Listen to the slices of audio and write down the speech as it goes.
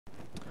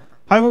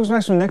Hi folks,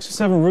 Max from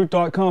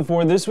Nexus7root.com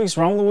for this week's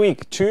ROM of the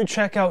week. To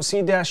check out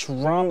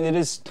C-ROM, it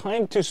is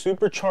time to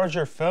supercharge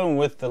your phone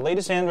with the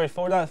latest Android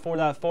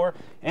 4.4.4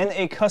 and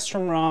a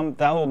custom ROM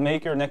that will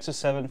make your Nexus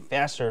 7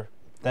 faster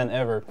than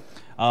ever.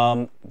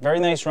 Very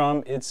nice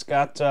ROM. It's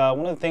got,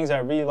 one of the things I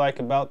really like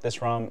about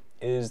this ROM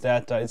is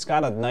that it's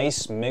got a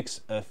nice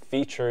mix of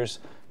features,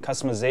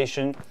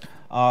 customization.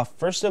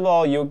 First of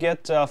all, you'll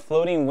get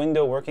floating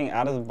window working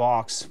out of the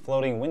box,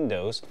 floating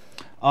windows.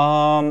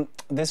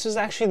 This is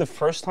actually the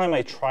first time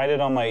I tried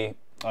it on my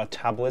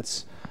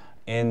tablets,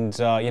 and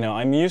you know,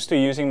 I'm used to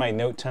using my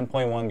Note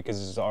 10.1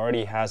 because it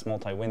already has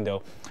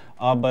multi-window,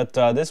 but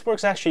this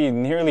works actually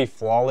nearly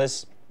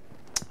flawless.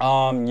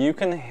 You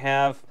can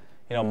have,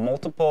 you know,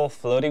 multiple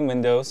floating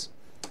windows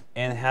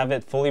and have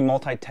it fully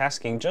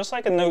multitasking, just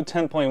like a Note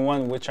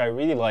 10.1, which I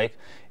really like.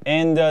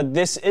 And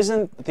this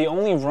isn't the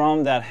only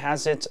ROM that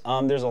has it.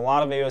 There's a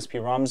lot of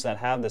AOSP ROMs that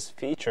have this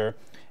feature,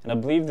 and I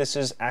believe this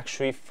is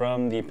actually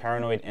from the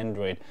Paranoid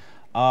Android.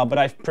 But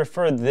I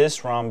prefer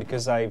this ROM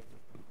because I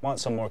want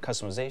some more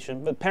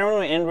customization. But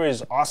Paranoid Android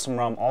is awesome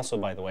ROM also,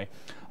 by the way.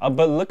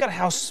 But look at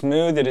how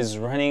smooth it is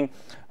running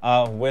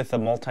with a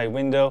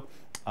multi-window.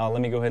 Let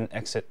me go ahead and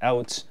exit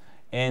out.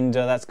 And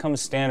that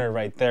comes standard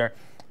right there.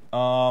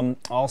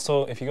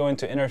 Also, if you go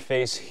into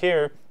interface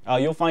here,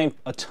 you'll find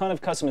a ton of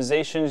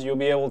customizations. You'll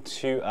be able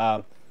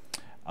to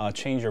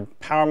change your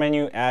power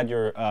menu, add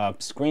your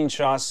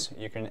screenshots.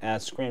 You can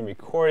add screen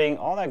recording,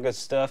 all that good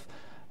stuff.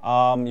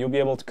 You'll be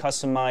able to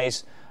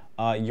customize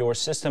your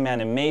system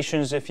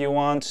animations if you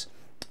want.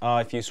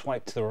 If you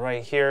swipe to the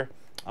right here,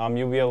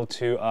 you'll be able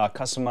to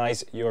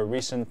customize your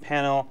recent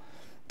panel,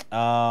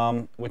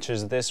 which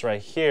is this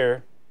right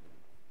here.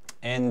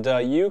 And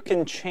you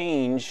can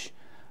change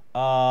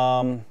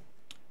the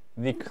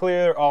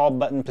clear all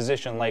button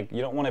position. Like, you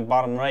don't want it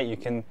bottom right, you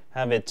can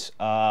have it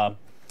bottom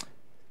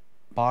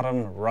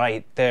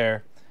right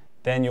there.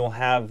 Then you'll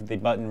have the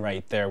button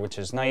right there, which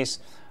is nice.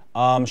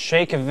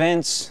 Shake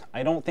events,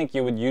 I don't think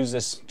you would use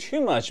this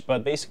too much,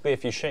 but basically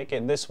if you shake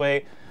it this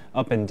way,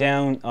 up and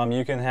down,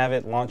 you can have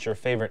it launch your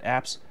favorite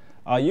apps.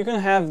 You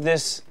can have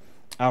this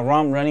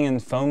ROM running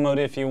in phone mode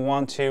if you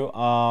want to.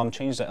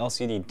 Change the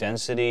LCD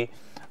density,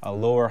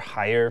 lower,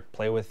 higher,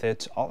 play with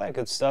it, all that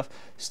good stuff.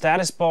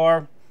 Status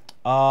bar,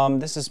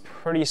 this is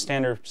pretty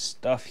standard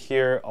stuff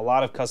here, a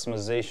lot of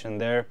customization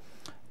there.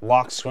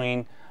 Lock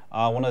screen.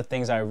 One of the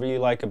things I really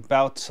like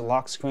about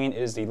lock screen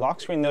is the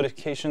lock screen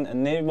notification,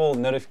 enable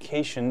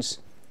notifications,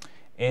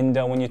 and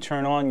when you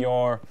turn on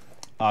your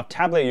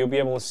tablet, you'll be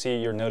able to see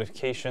your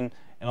notification,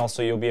 and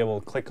also you'll be able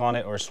to click on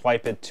it or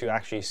swipe it to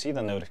actually see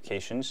the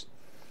notifications.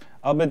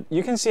 But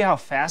you can see how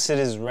fast it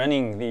is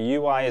running. The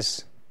UI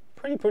is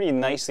pretty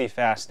nicely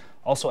fast.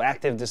 Also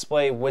active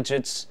display,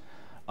 widgets,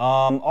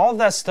 all of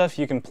that stuff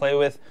you can play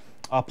with.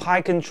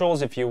 Pi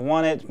controls if you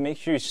want it. Make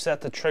sure you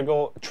set the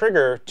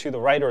trigger to the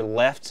right or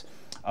left.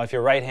 If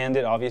you're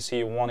right-handed, obviously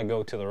you want to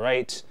go to the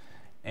right,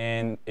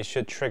 and it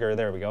should trigger.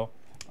 There we go.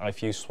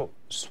 If you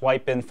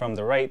swipe in from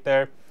the right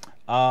there,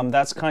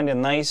 that's kind of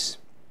nice.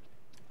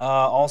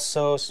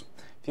 Also, if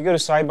you go to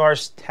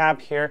sidebars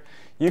tab here,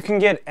 you can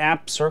get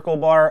app circle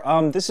bar.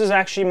 This is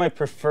actually my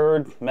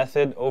preferred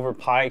method over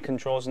Pi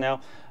controls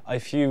now.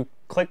 If you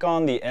click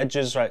on the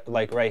edges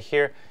like right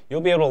here,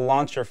 you'll be able to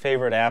launch your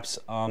favorite apps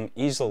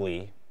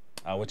easily,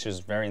 which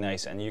is very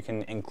nice, and you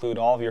can include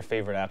all of your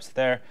favorite apps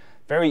there.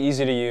 Very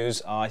easy to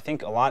use. I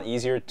think a lot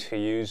easier to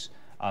use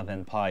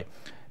than Pi.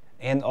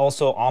 And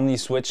also Omni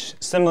switch,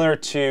 similar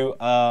to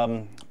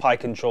Pi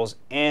controls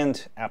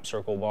and app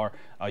circle bar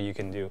you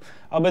can do.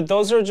 But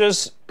those are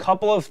just a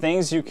couple of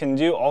things you can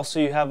do.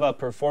 Also, you have a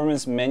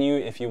performance menu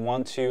if you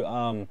want to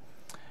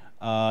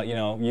you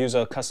know, use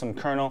a custom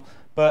kernel.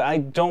 But I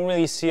don't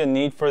really see a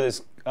need for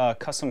this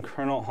custom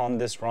kernel on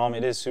this ROM.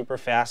 It is super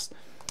fast.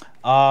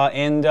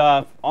 And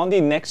on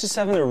the Nexus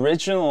 7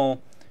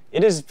 original,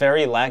 it is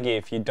very laggy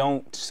if you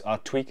don't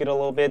tweak it a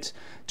little bit,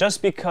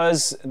 just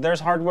because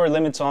there's hardware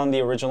limits on the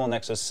original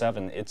Nexus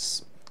 7.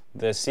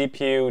 The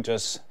CPU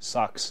just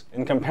sucks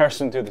in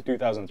comparison to the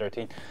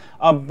 2013.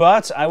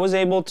 But I was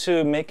able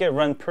to make it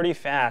run pretty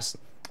fast.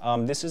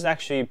 This is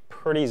actually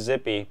pretty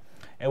zippy.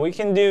 And what we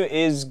can do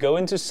is go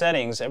into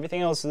settings.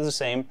 Everything else is the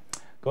same.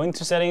 Go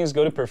into settings,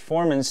 go to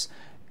performance,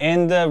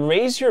 and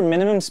raise your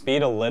minimum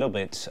speed a little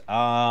bit.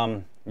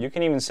 You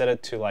can even set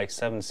it to like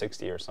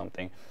 760 or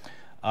something.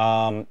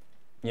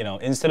 You know,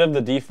 instead of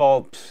the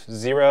default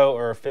 0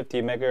 or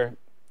 50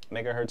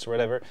 megahertz or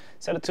whatever,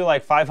 set it to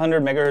like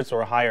 500 megahertz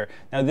or higher.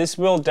 Now this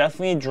will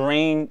definitely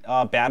drain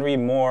battery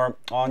more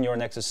on your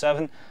Nexus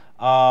 7,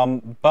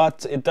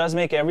 but it does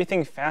make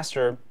everything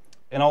faster,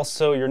 and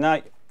also you're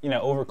not, you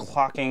know,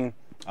 overclocking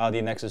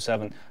the Nexus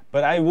 7.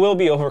 But I will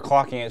be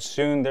overclocking it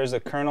soon. There's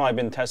a kernel I've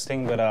been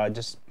testing, but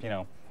just, you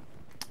know,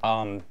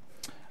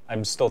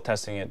 I'm still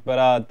testing it,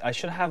 but I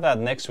should have that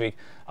next week.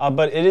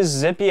 But it is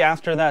zippy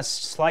after that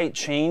slight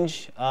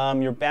change.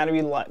 Your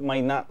battery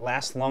might not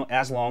last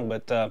as long,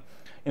 but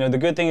you know, the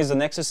good thing is the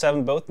Nexus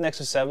 7, both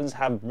Nexus 7s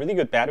have really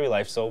good battery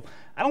life, so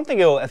I don't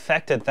think it will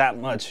affect it that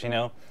much, you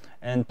know.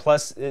 and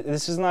plus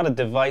this is not a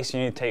device you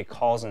need to take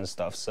calls and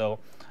stuff, so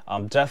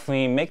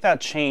definitely make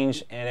that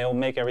change and it'll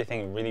make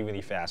everything really,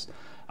 really fast.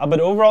 But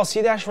overall,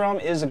 C-ROM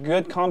is a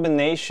good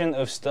combination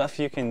of stuff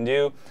you can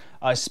do,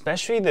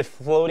 especially the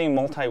floating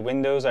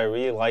multi-windows. I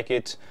really like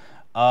it.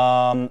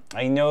 I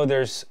know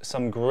there's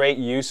some great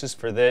uses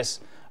for this,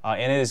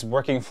 and it is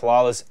working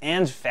flawless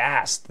and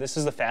fast. This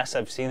is the fastest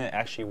I've seen it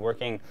actually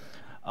working.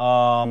 A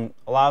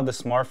lot of the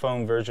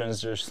smartphone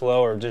versions are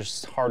slow or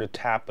just hard to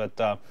tap,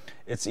 but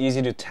it's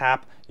easy to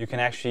tap. You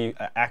can actually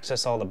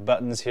access all the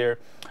buttons here.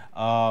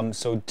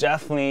 So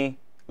definitely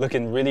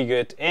looking really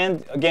good.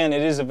 And again,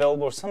 it is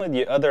available for some of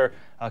the other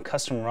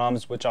custom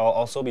ROMs, which I'll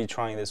also be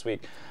trying this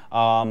week.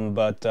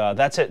 But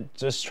that's it.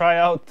 Just try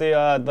out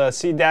the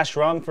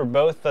C-ROM for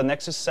both the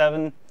Nexus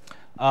 7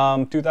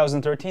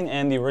 2013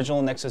 and the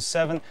original Nexus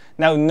 7.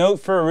 Now note,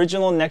 for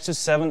original Nexus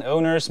 7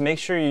 owners, make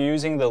sure you're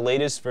using the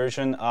latest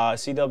version,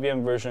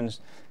 CWM versions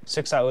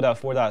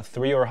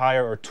 6.0.4.3 or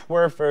higher, or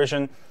TWRF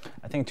version,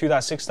 I think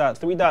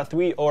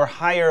 2.6.3.3 or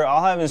higher.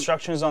 I'll have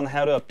instructions on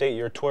how to update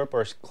your TWRF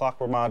or clock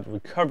mod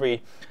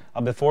recovery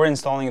before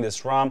installing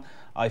this ROM.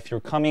 If you're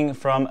coming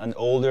from an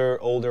older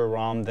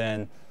ROM,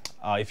 then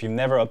if you've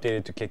never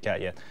updated to KitKat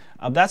yet.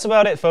 That's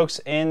about it, folks,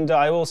 and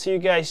I will see you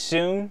guys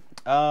soon.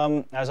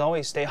 As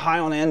always, stay high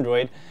on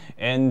Android,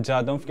 and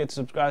don't forget to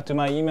subscribe to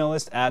my email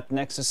list at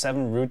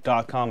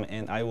nexus7root.com,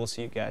 and I will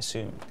see you guys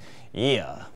soon. Yeah.